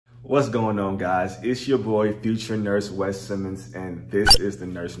What's going on, guys? It's your boy, future nurse Wes Simmons, and this is the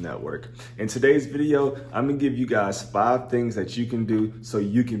Nurse Network. In today's video, I'm gonna give you guys 5 things that you can do so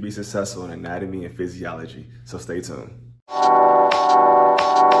you can be successful in anatomy and physiology. So stay tuned.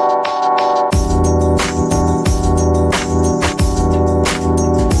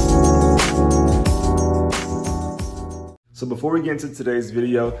 So before we get into today's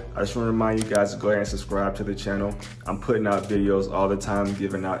video, I just want to remind you guys to go ahead and subscribe to the channel. I'm putting out videos all the time,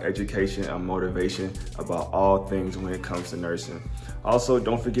 giving out education and motivation about all things when it comes to nursing. Also,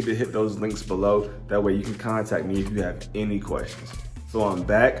 don't forget to hit those links below. That way you can contact me if you have any questions. So I'm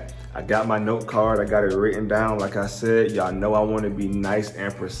back. I got my note card. I got it written down. Like I said, y'all know I want to be nice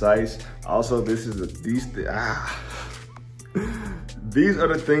and precise. Also, these are the things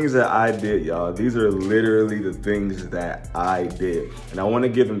that I did, y'all. These are literally the things that I did. And I want to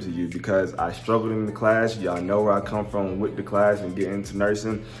give them to you because I struggled in the class. Y'all know where I come from with the class and getting into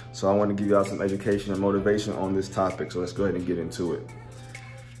nursing. So I want to give y'all some education and motivation on this topic. So let's go ahead and get into it.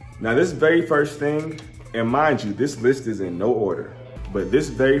 Now, this very first thing, and mind you, this list is in no order, but this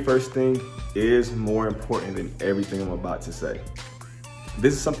very first thing is more important than everything I'm about to say.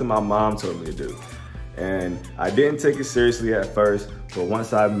 This is something my mom told me to do. And I didn't take it seriously at first, but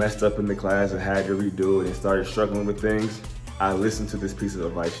once I messed up in the class and had to redo it and started struggling with things, I listened to this piece of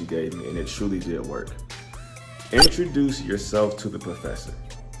advice she gave me, and it truly did work. Introduce yourself to the professor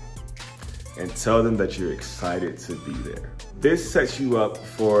and tell them that you're excited to be there. This sets you up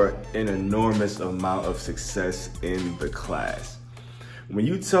for an enormous amount of success in the class. When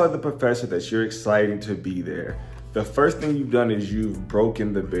you tell the professor that you're excited to be there, the first thing you've done is you've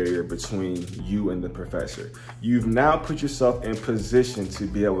broken the barrier between you and the professor. You've now put yourself in position to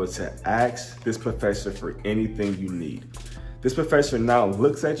be able to ask this professor for anything you need. This professor now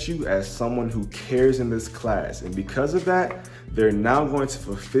looks at you as someone who cares in this class, and because of that, they're now going to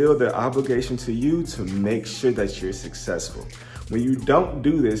fulfill their obligation to you to make sure that you're successful. When you don't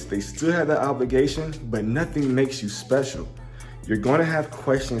do this, they still have that obligation, but nothing makes you special. You're going to have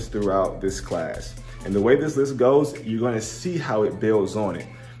questions throughout this class. And the way this list goes, you're going to see how it builds on it.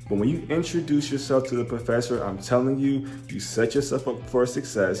 But when you introduce yourself to the professor, I'm telling you, you set yourself up for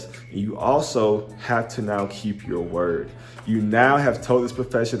success. And you also have to now keep your word. You now have told this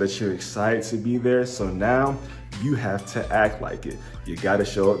professor that you're excited to be there. So now you have to act like it. You got to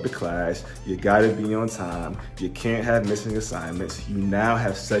show up to class. You got to be on time. You can't have missing assignments. You now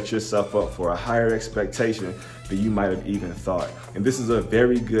have set yourself up for a higher expectation than you might have even thought. And this is a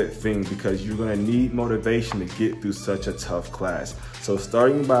very good thing because you're going to need motivation to get through such a tough class. So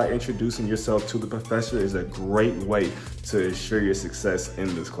starting by introducing yourself to the professor is a great way to ensure your success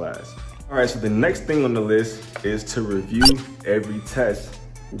in this class. All right, so the next thing on the list is to review every test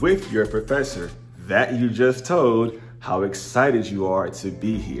with your professor that you just told how excited you are to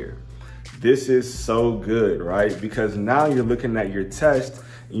be here. This is so good, right? Because now you're looking at your test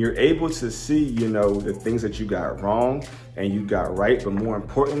and you're able to see, the things that you got wrong and you got right, but more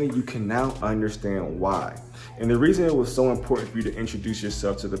importantly, you can now understand why. And the reason it was so important for you to introduce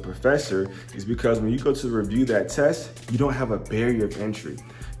yourself to the professor is because when you go to review that test, you don't have a barrier of entry.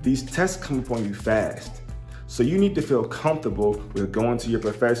 These tests come upon you fast. So you need to feel comfortable with going to your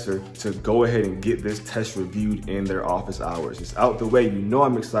professor to go ahead and get this test reviewed in their office hours. It's out the way. You know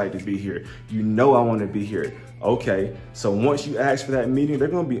I'm excited to be here. You know I want to be here. Okay, so once you ask for that meeting, they're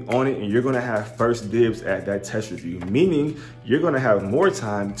going to be on it and you're going to have first dibs at that test review, meaning you're going to have more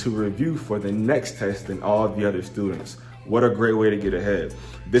time to review for the next test than all the other students. What a great way to get ahead.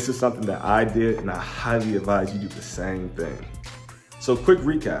 This is something that I did and I highly advise you do the same thing. So quick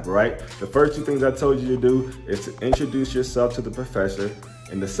recap, right? The first 2 things I told you to do is to introduce yourself to the professor.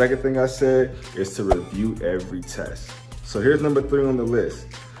 And the second thing I said is to review every test. So here's number 3 on the list.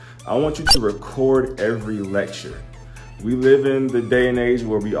 I want you to record every lecture. We live in the day and age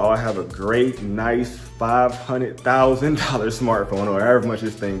where we all have a great, nice $500,000 smartphone or however much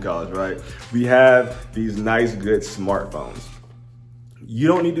this thing costs, right? We have these nice, good smartphones. You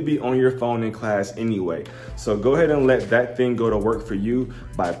don't need to be on your phone in class anyway. So go ahead and let that thing go to work for you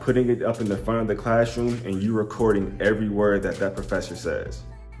by putting it up in the front of the classroom and you recording every word that that professor says.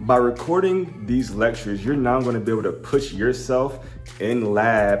 By recording these lectures, you're now going to be able to put yourself in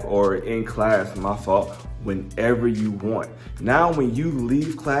lab or in class, my fault, whenever you want. Now, when you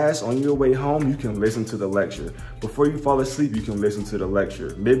leave class on your way home, you can listen to the lecture. Before you fall asleep, you can listen to the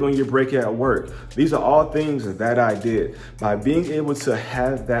lecture. Maybe on your break at work. These are all things that I did. By being able to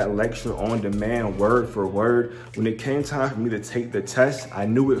have that lecture on demand, word for word, when it came time for me to take the test, I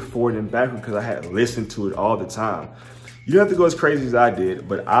knew it forward and backward because I had listened to it all the time. You don't have to go as crazy as I did,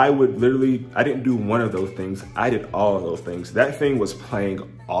 but I didn't do one of those things. I did all of those things. That thing was playing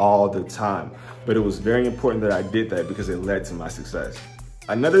all the time, but it was very important that I did that because it led to my success.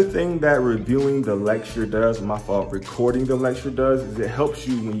 Another thing that reviewing the lecture does, recording the lecture does, is it helps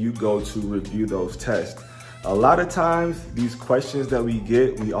you when you go to review those tests. A lot of times, these questions that we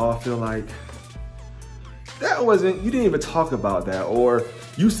get, we all feel like, you didn't even talk about that, or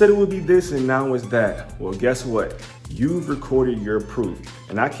you said it would be this and now it's that. Well, guess what? You've recorded your proof.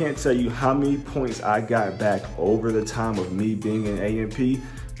 And I can't tell you how many points I got back over the time of me being in A&P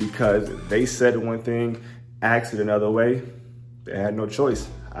because they said one thing, asked it another way. They had no choice.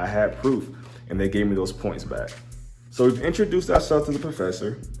 I had proof and they gave me those points back. So we've introduced ourselves to the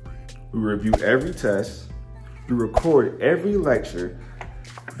professor. We review every test. We record every lecture.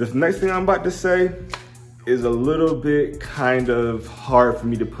 This next thing I'm about to say is a little bit kind of hard for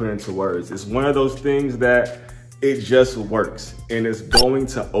me to put into words. It's one of those things that it just works, and it's going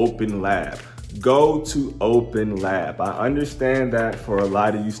to open lab. Go to open lab. I understand that for a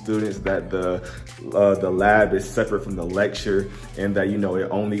lot of you students that the lab is separate from the lecture and that, it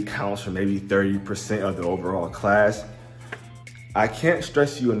only counts for maybe 30% of the overall class. I can't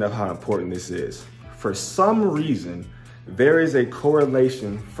stress you enough how important this is. For some reason, there is a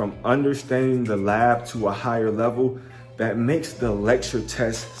correlation from understanding the lab to a higher level that makes the lecture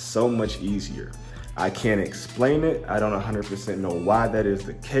test so much easier. I can't explain it. I don't 100% know why that is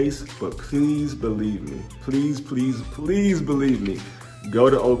the case, but please believe me. Please, please, please believe me. Go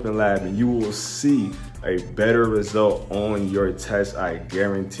to Open Lab and you will see a better result on your test, I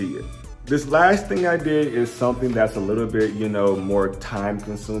guarantee it. This last thing I did is something that's a little bit, more time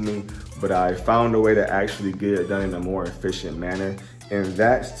consuming, but I found a way to actually get it done in a more efficient manner, and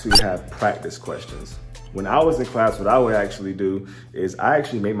that's to have practice questions. When I was in class, what I would actually do is I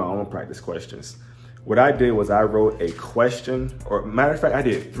actually made my own practice questions. What I did was I wrote a question, or matter of fact, I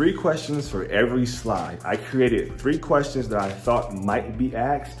did 3 questions for every slide. I created 3 questions that I thought might be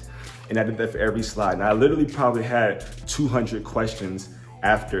asked, and I did that for every slide. And I literally probably had 200 questions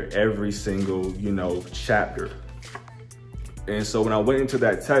after every single, chapter. And so when I went into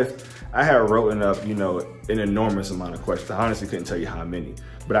that test, I had written up, an enormous amount of questions. I honestly couldn't tell you how many,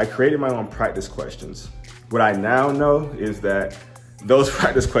 but I created my own practice questions. What I now know is that those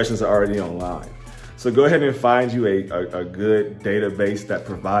practice questions are already online. So go ahead and find you a good database that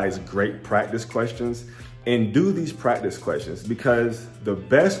provides great practice questions and do these practice questions, because the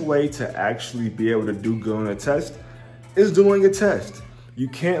best way to actually be able to do good on a test is doing a test. You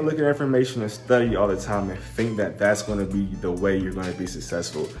can't look at information and study all the time and think that that's going to be the way you're going to be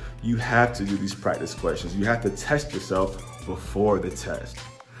successful. You have to do these practice questions. You have to test yourself before the test.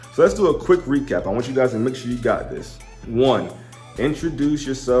 So let's do a quick recap. I want you guys to make sure you got this. 1, introduce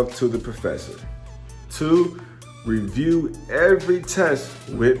yourself to the professor. 2, review every test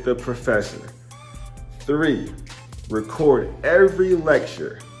with the professor. 3, record every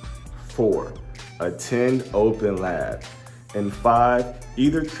lecture. 4, attend Open Lab. And 5,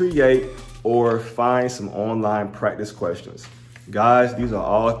 either create or find some online practice questions. Guys, these are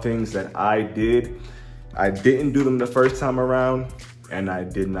all things that I did. I didn't do them the first time around, and I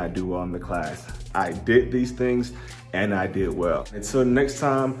did not do well in the class. I did these things and I did well. Until next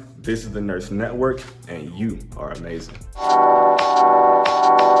time, this is the Nurse Network, and you are amazing.